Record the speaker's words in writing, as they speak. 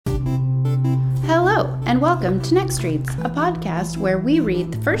Hello, and welcome to Next Reads, a podcast where we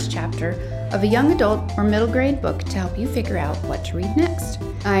read the first chapter of a young adult or middle grade book to help you figure out what to read next.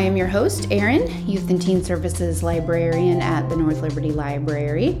 I am your host, Erin, Youth and Teen Services Librarian at the North Liberty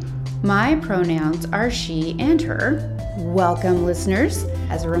Library. My pronouns are she and her. Welcome, listeners.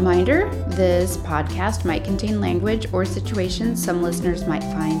 As a reminder, this podcast might contain language or situations some listeners might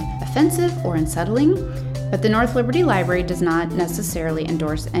find offensive or unsettling, but the North Liberty Library does not necessarily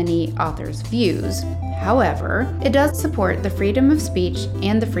endorse any author's views. However, it does support the freedom of speech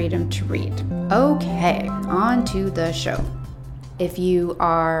and the freedom to read. Okay, on to the show. If you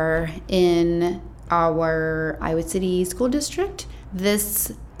are in our Iowa City School District,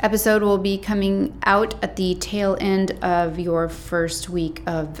 this episode will be coming out at the tail end of your first week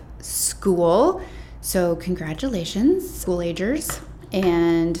of school. So congratulations, school-agers.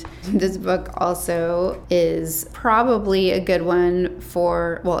 And this book also is probably a good one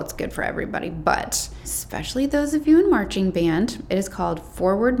for, well, it's good for everybody, but especially those of you in marching band. It is called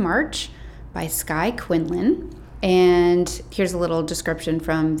Forward March by Skye Quinlan. And here's a little description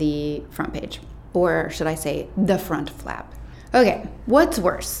from the front page, or should I say the front flap. Okay, what's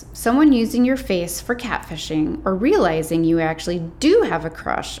worse, someone using your face for catfishing or realizing you actually do have a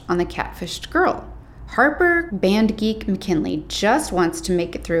crush on the catfished girl? Harper Band Geek McKinley just wants to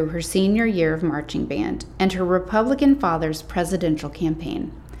make it through her senior year of marching band and her Republican father's presidential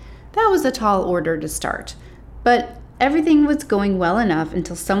campaign. That was a tall order to start, but everything was going well enough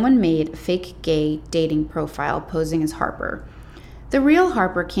until someone made a fake gay dating profile posing as Harper. The real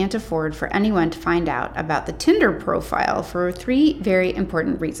Harper can't afford for anyone to find out about the Tinder profile for three very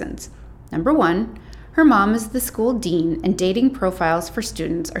important reasons. Number one, her mom is the school dean and dating profiles for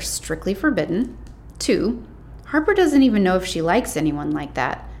students are strictly forbidden. 2, Harper doesn't even know if she likes anyone like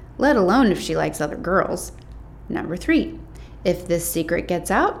that, let alone if she likes other girls. Number 3, if this secret gets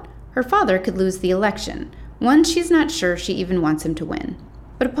out, her father could lose the election, one she's not sure she even wants him to win.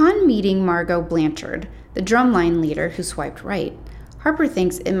 But upon meeting Margot Blanchard, the drumline leader who swiped right, Harper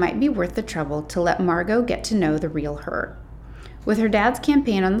thinks it might be worth the trouble to let Margot get to know the real her. With her dad's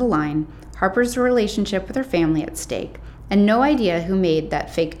campaign on the line, Harper's relationship with her family at stake, and no idea who made that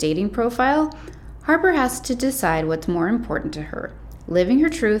fake dating profile, Harper has to decide what's more important to her, living her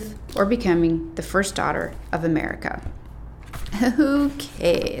truth or becoming the first daughter of America.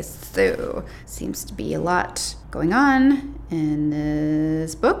 Okay, so seems to be a lot going on in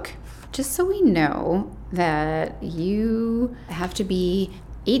this book. Just so we know that you have to be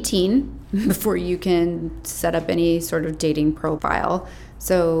 18 before you can set up any sort of dating profile.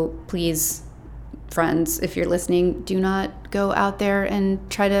 So please, friends, if you're listening, do not go out there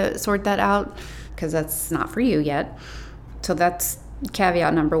and try to sort that out, because that's not for you yet. So that's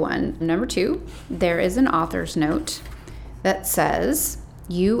caveat number 1. Number 2, there is an author's note that says,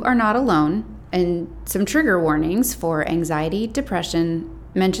 you are not alone, and some trigger warnings for anxiety, depression,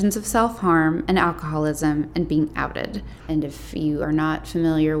 mentions of self-harm and alcoholism, and being outed. And if you are not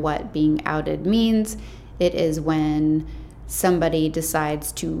familiar what being outed means, it is when somebody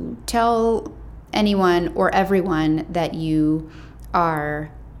decides to tell anyone or everyone that you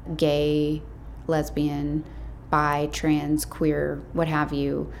are gay, lesbian, bi, trans, queer, what have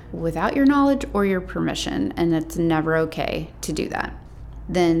you, without your knowledge or your permission, and it's never okay to do that.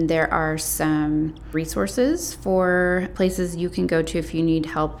 Then there are some resources for places you can go to if you need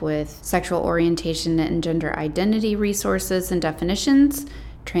help with sexual orientation and gender identity resources and definitions,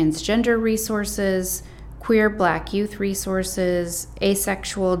 transgender resources, queer Black youth resources,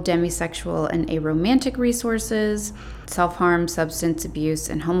 asexual, demisexual, and aromantic resources, self-harm, substance abuse,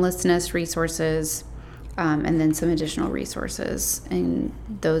 and homelessness resources, and then some additional resources. And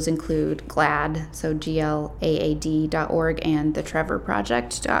those include GLAAD, so GLAAD.org, and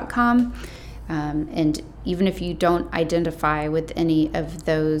thetrevorproject.com. And even if you don't identify with any of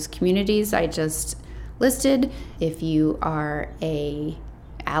those communities I just listed, if you are a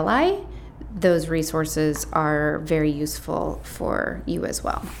ally, those resources are very useful for you as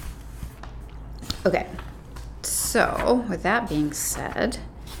well. Okay, so with that being said,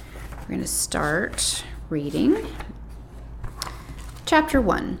 we're going to start reading. Chapter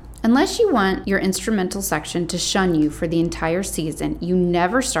 1. Unless you want your instrumental section to shun you for the entire season, you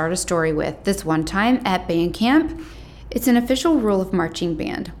never start a story with "this one time at band camp." It's an official rule of marching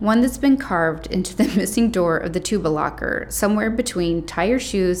band, one that's been carved into the missing door of the tuba locker, somewhere between tie your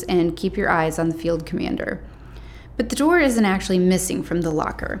shoes and keep your eyes on the field commander. But the door isn't actually missing from the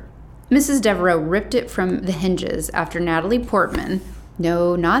locker. Mrs. Devereaux ripped it from the hinges after Natalie Portman,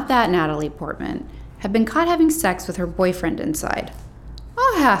 no, not that Natalie Portman, had been caught having sex with her boyfriend inside.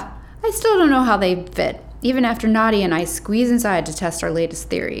 Ah, I still don't know how they fit, even after Nadia and I squeeze inside to test our latest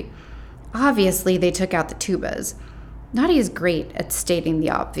theory. Obviously, they took out the tubas. Nadia's great at stating the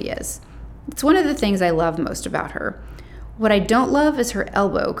obvious. It's one of the things I love most about her. What I don't love is her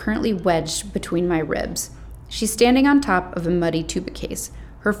elbow currently wedged between my ribs. She's standing on top of a muddy tuba case,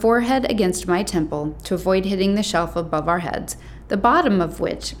 her forehead against my temple to avoid hitting the shelf above our heads, the bottom of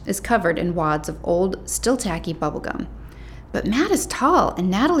which is covered in wads of old, still tacky bubblegum. But Matt is tall,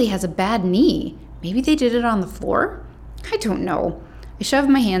 and Natalie has a bad knee. Maybe they did it on the floor? I don't know. I shove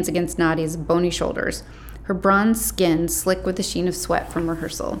my hands against Nadia's bony shoulders, her bronze skin slick with the sheen of sweat from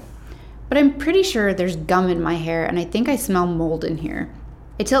rehearsal. But I'm pretty sure there's gum in my hair, and I think I smell mold in here.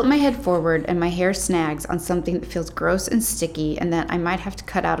 I tilt my head forward, and my hair snags on something that feels gross and sticky and that I might have to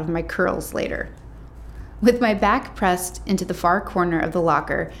cut out of my curls later. With my back pressed into the far corner of the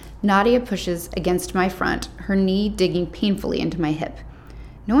locker, Nadia pushes against my front, her knee digging painfully into my hip.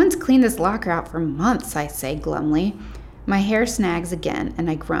 No one's cleaned this locker out for months, I say glumly. My hair snags again, and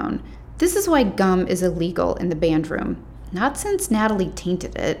I groan. This is why gum is illegal in the band room. Not since Natalie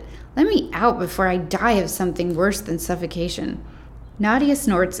tainted it. Let me out before I die of something worse than suffocation. Nadia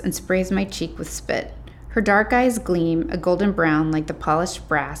snorts and sprays my cheek with spit. Her dark eyes gleam a golden brown like the polished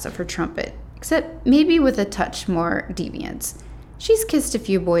brass of her trumpet, except maybe with a touch more deviance. She's kissed a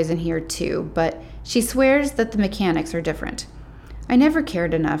few boys in here too, but she swears that the mechanics are different. I never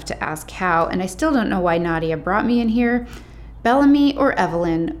cared enough to ask how, and I still don't know why Nadia brought me in here. Bellamy or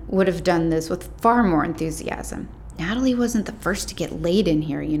Evelyn would have done this with far more enthusiasm. Natalie wasn't the first to get laid in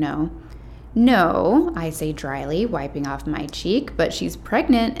here, you know. No, I say dryly, wiping off my cheek, but she's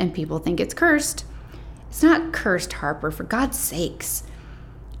pregnant and people think it's cursed. It's not cursed, Harper, for God's sakes.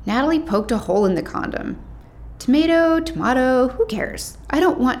 Natalie poked a hole in the condom. Tomato, who cares? I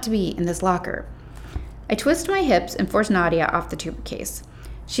don't want to be in this locker. I twist my hips and force Nadia off the tuba case.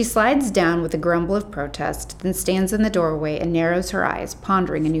 She slides down with a grumble of protest, then stands in the doorway and narrows her eyes,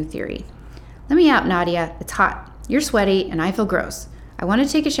 pondering a new theory. Let me out, Nadia. It's hot. You're sweaty, and I feel gross. I want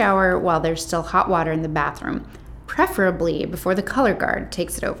to take a shower while there's still hot water in the bathroom, preferably before the color guard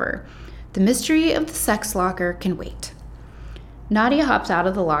takes it over. The mystery of the sex locker can wait. Nadia hops out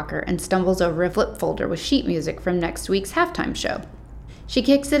of the locker and stumbles over a flip folder with sheet music from next week's halftime show. She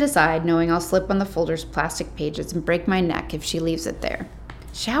kicks it aside, knowing I'll slip on the folder's plastic pages and break my neck if she leaves it there.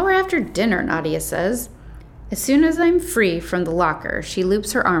 Shower after dinner, Nadia says. As soon as I'm free from the locker, she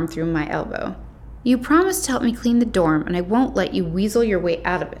loops her arm through my elbow. You promised to help me clean the dorm, and I won't let you weasel your way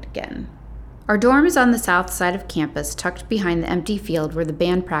out of it again. Our dorm is on the south side of campus, tucked behind the empty field where the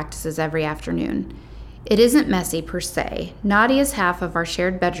band practices every afternoon. It isn't messy per se. Nadia's half of our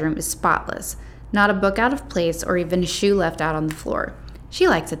shared bedroom is spotless, not a book out of place or even a shoe left out on the floor. She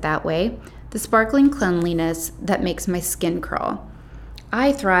likes it that way, the sparkling cleanliness that makes my skin crawl.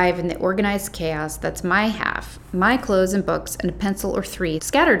 I thrive in the organized chaos that's my half, my clothes and books and a pencil or three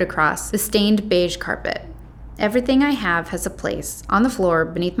scattered across the stained beige carpet. Everything I have has a place, on the floor,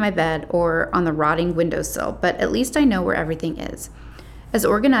 beneath my bed, or on the rotting windowsill, but at least I know where everything is. As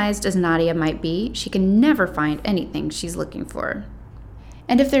organized as Nadia might be, she can never find anything she's looking for.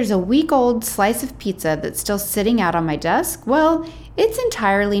 And if there's a week-old slice of pizza that's still sitting out on my desk, well, it's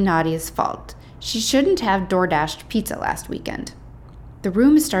entirely Nadia's fault. She shouldn't have DoorDashed pizza last weekend. The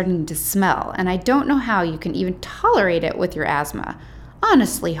room is starting to smell, and I don't know how you can even tolerate it with your asthma.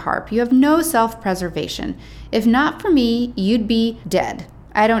 Honestly, Harp, you have no self-preservation. If not for me, you'd be dead.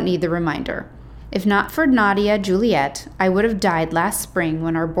 I don't need the reminder. If not for Nadia Juliet, I would have died last spring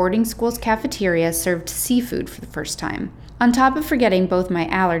when our boarding school's cafeteria served seafood for the first time. On top of forgetting both my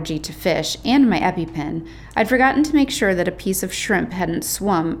allergy to fish and my EpiPen, I'd forgotten to make sure that a piece of shrimp hadn't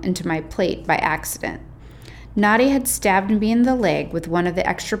swum into my plate by accident. Nadia had stabbed me in the leg with one of the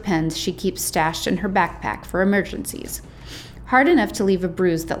extra pens she keeps stashed in her backpack for emergencies. Hard enough to leave a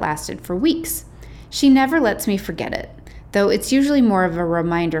bruise that lasted for weeks. She never lets me forget it, though it's usually more of a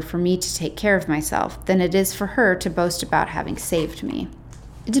reminder for me to take care of myself than it is for her to boast about having saved me.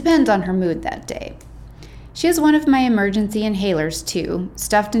 It depends on her mood that day. She has one of my emergency inhalers, too,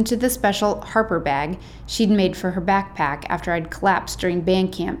 stuffed into the special Harper bag she'd made for her backpack after I'd collapsed during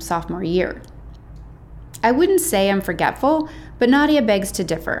band camp sophomore year. I wouldn't say I'm forgetful, but Nadia begs to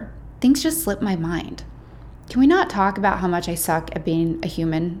differ. Things just slip my mind. Can we not talk about how much I suck at being a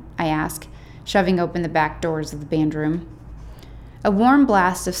human? I ask, shoving open the back doors of the band room. A warm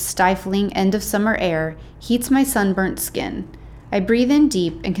blast of stifling end-of-summer air heats my sunburnt skin. I breathe in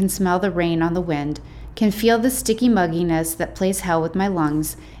deep and can smell the rain on the wind, can feel the sticky mugginess that plays hell with my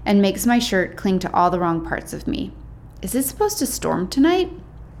lungs and makes my shirt cling to all the wrong parts of me. Is it supposed to storm tonight?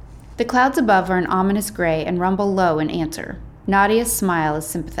 The clouds above are an ominous gray and rumble low in answer. Nadia's smile is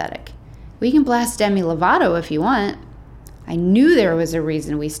sympathetic. We can blast Demi Lovato if you want. I knew there was a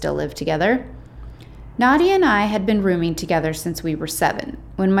reason we still lived together. Nadia and I had been rooming together since we were 7,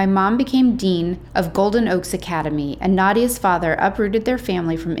 when my mom became dean of Golden Oaks Academy and Nadia's father uprooted their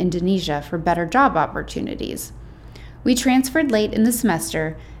family from Indonesia for better job opportunities. We transferred late in the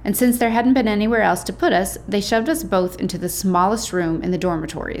semester, and since there hadn't been anywhere else to put us, they shoved us both into the smallest room in the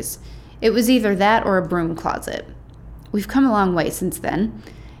dormitories. It was either that or a broom closet. We've come a long way since then.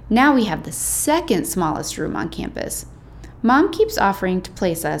 Now we have the second smallest room on campus. Mom keeps offering to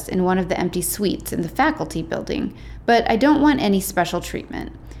place us in one of the empty suites in the faculty building, but I don't want any special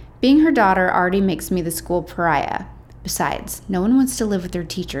treatment. Being her daughter already makes me the school pariah. Besides, no one wants to live with their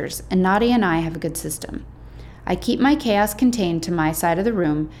teachers, and Nadia and I have a good system. I keep my chaos contained to my side of the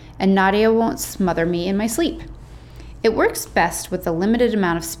room, and Nadia won't smother me in my sleep. It works best with the limited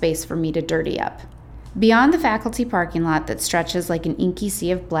amount of space for me to dirty up. Beyond the faculty parking lot that stretches like an inky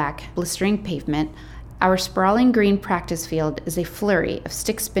sea of black, blistering pavement, our sprawling green practice field is a flurry of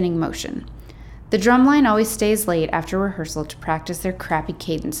stick-spinning motion. The drumline always stays late after rehearsal to practice their crappy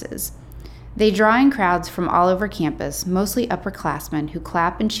cadences. They draw in crowds from all over campus, mostly upperclassmen who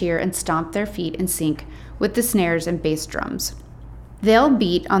clap and cheer and stomp their feet in sync with the snares and bass drums. They'll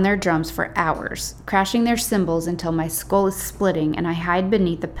beat on their drums for hours, crashing their cymbals until my skull is splitting and I hide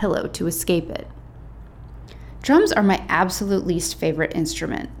beneath a pillow to escape it. Drums are my absolute least favorite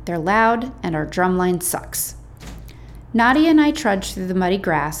instrument. They're loud, and our drumline sucks. Nadia and I trudge through the muddy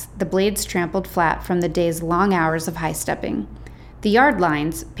grass, the blades trampled flat from the day's long hours of high-stepping. The yard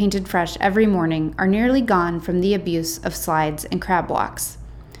lines, painted fresh every morning, are nearly gone from the abuse of slides and crab walks.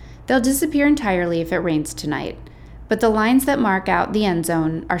 They'll disappear entirely if it rains tonight, but the lines that mark out the end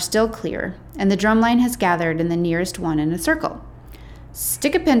zone are still clear, and the drumline has gathered in the nearest one in a circle.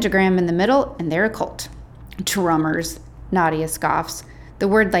 Stick a pentagram in the middle, and they're a cult. Drummers, Nadia scoffs, the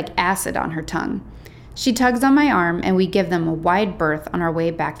word like acid on her tongue. She tugs on my arm, and we give them a wide berth on our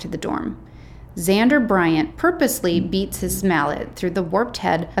way back to the dorm. Xander Bryant purposely beats his mallet through the warped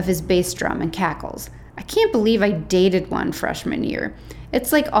head of his bass drum and cackles. I can't believe I dated one freshman year.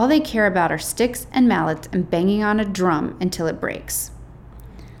 It's like all they care about are sticks and mallets and banging on a drum until it breaks.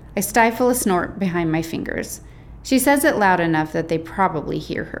 I stifle a snort behind my fingers. She says it loud enough that they probably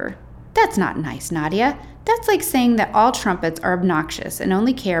hear her. That's not nice, Nadia. That's like saying that all trumpets are obnoxious and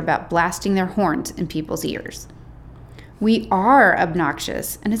only care about blasting their horns in people's ears. We are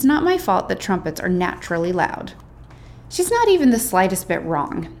obnoxious, and it's not my fault that trumpets are naturally loud. She's not even the slightest bit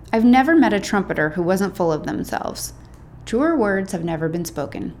wrong. I've never met a trumpeter who wasn't full of themselves. Truer words have never been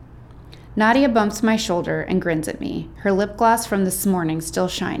spoken. Nadia bumps my shoulder and grins at me, her lip gloss from this morning still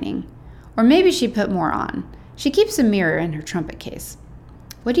shining. Or maybe she put more on. She keeps a mirror in her trumpet case.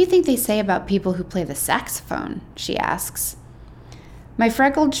 What do you think they say about people who play the saxophone? She asks. My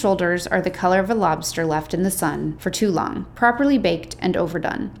freckled shoulders are the color of a lobster left in the sun for too long, properly baked and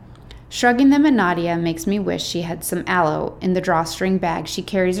overdone. Shrugging them at Nadia makes me wish she had some aloe in the drawstring bag she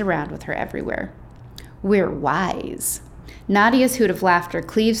carries around with her everywhere. We're wise. Nadia's hoot of laughter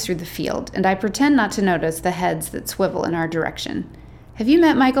cleaves through the field, and I pretend not to notice the heads that swivel in our direction. Have you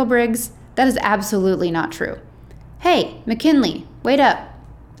met Michael Briggs? That is absolutely not true. Hey, McKinley, wait up.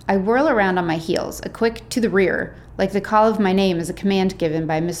 I whirl around on my heels, a quick to the rear, like the call of my name is a command given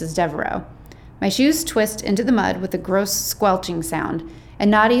by Mrs. Devereaux. My shoes twist into the mud with a gross squelching sound,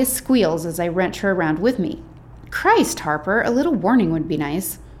 and Nadia squeals as I wrench her around with me. Christ, Harper, a little warning would be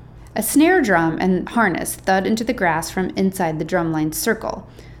nice. A snare drum and harness thud into the grass from inside the drumline's circle,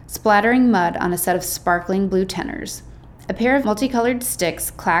 splattering mud on a set of sparkling blue tenors. A pair of multicolored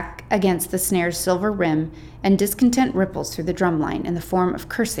sticks clack against the snare's silver rim, and discontent ripples through the drumline in the form of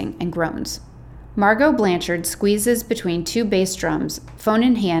cursing and groans. Margot Blanchard squeezes between two bass drums, phone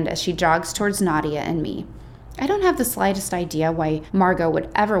in hand as she jogs towards Nadia and me. I don't have the slightest idea why Margot would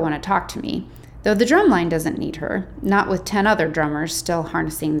ever want to talk to me, though the drumline doesn't need her, not with 10 other drummers still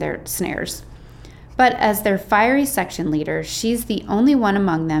harnessing their snares. But as their fiery section leader, she's the only one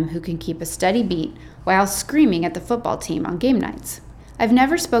among them who can keep a steady beat while screaming at the football team on game nights. I've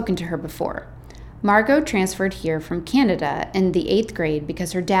never spoken to her before. Margot transferred here from Canada in the 8th grade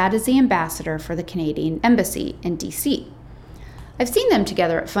because her dad is the ambassador for the Canadian Embassy in D.C. I've seen them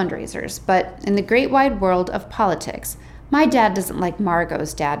together at fundraisers, but in the great wide world of politics, my dad doesn't like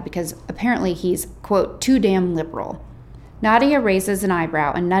Margot's dad because apparently he's, quote, too damn liberal. Nadia raises an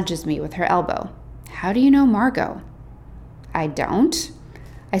eyebrow and nudges me with her elbow. How do you know Margot? I don't.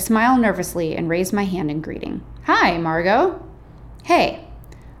 I smile nervously and raise my hand in greeting. Hi, Margot. Hey.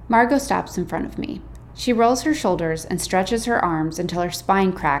 Margot stops in front of me. She rolls her shoulders and stretches her arms until her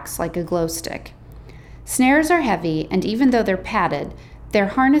spine cracks like a glow stick. Snares are heavy, and even though they're padded, their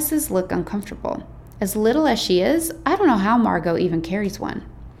harnesses look uncomfortable. As little as she is, I don't know how Margot even carries one.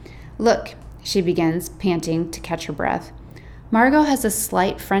 Look, she begins, panting to catch her breath. Margot has a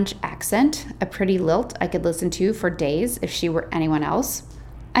slight French accent, a pretty lilt I could listen to for days if she were anyone else.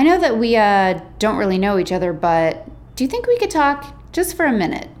 I know that we don't really know each other, but do you think we could talk just for a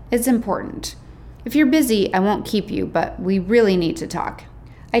minute? It's important. If you're busy, I won't keep you, but we really need to talk.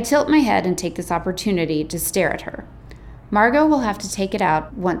 I tilt my head and take this opportunity to stare at her. Margot will have to take it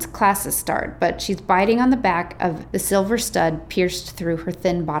out once classes start, but she's biting on the back of the silver stud pierced through her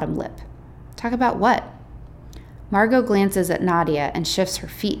thin bottom lip. Talk about what? Margot glances at Nadia and shifts her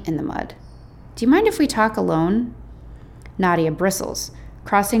feet in the mud. Do you mind if we talk alone? Nadia bristles,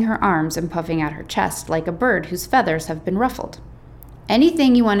 crossing her arms and puffing out her chest like a bird whose feathers have been ruffled.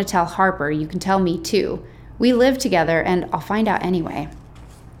 Anything you want to tell Harper, you can tell me too. We live together and I'll find out anyway.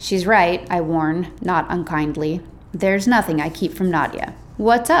 She's right, I warn, not unkindly. There's nothing I keep from Nadia.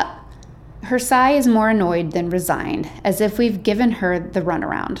 What's up? Her sigh is more annoyed than resigned, as if we've given her the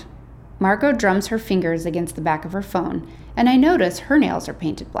runaround. Margot drums her fingers against the back of her phone, and I notice her nails are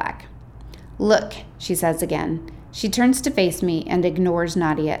painted black. Look, she says again. She turns to face me and ignores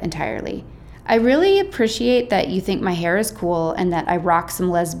Nadia entirely. I really appreciate that you think my hair is cool and that I rock some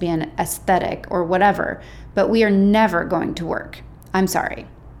lesbian aesthetic or whatever, but we are never going to work. I'm sorry.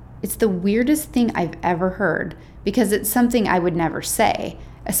 It's the weirdest thing I've ever heard, because it's something I would never say,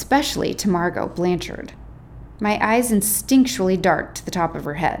 especially to Margot Blanchard. My eyes instinctually dart to the top of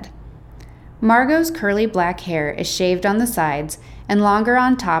her head. Margot's curly black hair is shaved on the sides and longer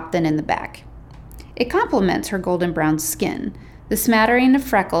on top than in the back. It complements her golden brown skin, the smattering of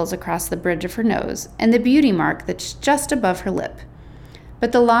freckles across the bridge of her nose, and the beauty mark that's just above her lip.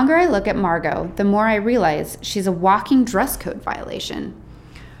 But the longer I look at Margot, the more I realize she's a walking dress code violation.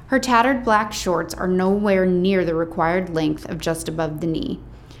 Her tattered black shorts are nowhere near the required length of just above the knee.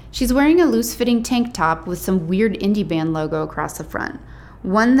 She's wearing a loose-fitting tank top with some weird indie band logo across the front,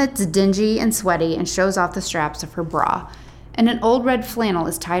 one that's dingy and sweaty and shows off the straps of her bra, and an old red flannel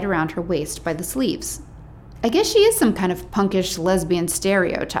is tied around her waist by the sleeves. I guess she is some kind of punkish lesbian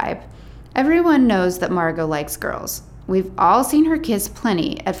stereotype. Everyone knows that Margot likes girls. We've all seen her kiss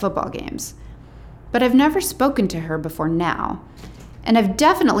plenty at football games. But I've never spoken to her before now. And I've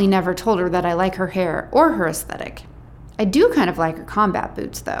definitely never told her that I like her hair or her aesthetic. I do kind of like her combat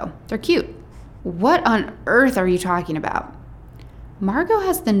boots, though. They're cute. What on earth are you talking about? Margot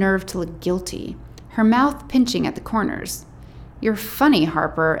has the nerve to look guilty, her mouth pinching at the corners. You're funny,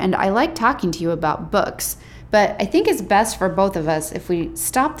 Harper, and I like talking to you about books, but I think it's best for both of us if we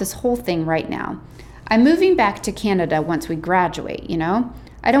stop this whole thing right now. I'm moving back to Canada once we graduate, you know?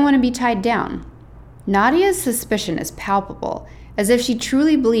 I don't want to be tied down. Nadia's suspicion is palpable, as if she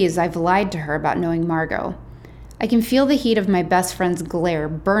truly believes I've lied to her about knowing Margot. I can feel the heat of my best friend's glare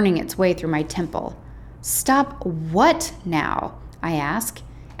burning its way through my temple. Stop what now? I ask,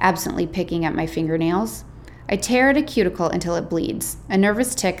 absently picking at my fingernails. I tear at a cuticle until it bleeds, a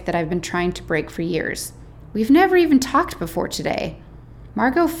nervous tic that I've been trying to break for years. We've never even talked before today.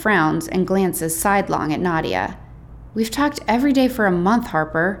 Margot frowns and glances sidelong at Nadia. We've talked every day for a month,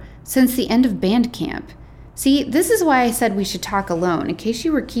 Harper, since the end of band camp. See, this is why I said we should talk alone, in case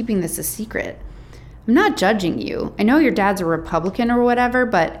you were keeping this a secret. I'm not judging you. I know your dad's a Republican or whatever,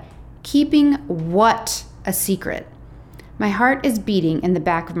 but keeping what a secret? My heart is beating in the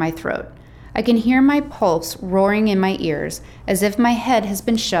back of my throat. I can hear my pulse roaring in my ears, as if my head has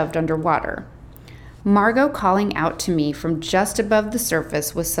been shoved underwater. Margot calling out to me from just above the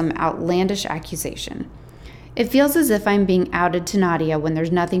surface with some outlandish accusation. It feels as if I'm being outed to Nadia when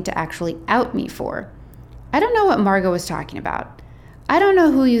there's nothing to actually out me for. I don't know what Margot was talking about. I don't know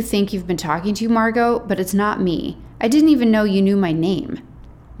who you think you've been talking to, Margot, but it's not me. I didn't even know you knew my name.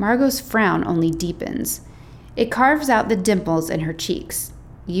 Margot's frown only deepens. It carves out the dimples in her cheeks.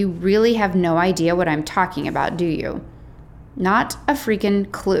 You really have no idea what I'm talking about, do you? Not a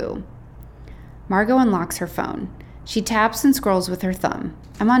freaking clue. Margot unlocks her phone. She taps and scrolls with her thumb.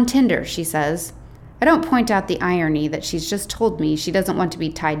 I'm on Tinder, she says. I don't point out the irony that she's just told me she doesn't want to be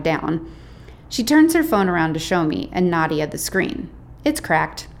tied down. She turns her phone around to show me and Nadia the screen. It's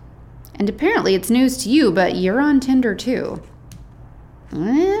cracked. And apparently it's news to you, but you're on Tinder too.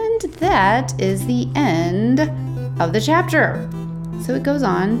 And that is the end of the chapter. So it goes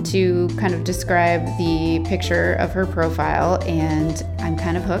on to kind of describe the picture of her profile, and I'm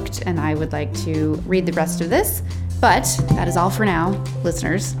kind of hooked, and I would like to read the rest of this. But that is all for now,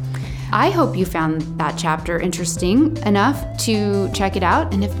 listeners. I hope you found that chapter interesting enough to check it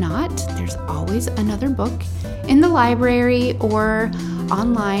out, and if not, there's always another book in the library or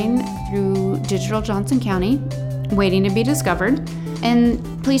online through Digital Johnson County waiting to be discovered.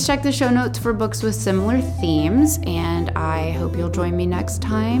 And please check the show notes for books with similar themes, and I hope you'll join me next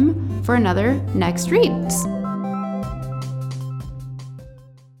time for another Next Reads.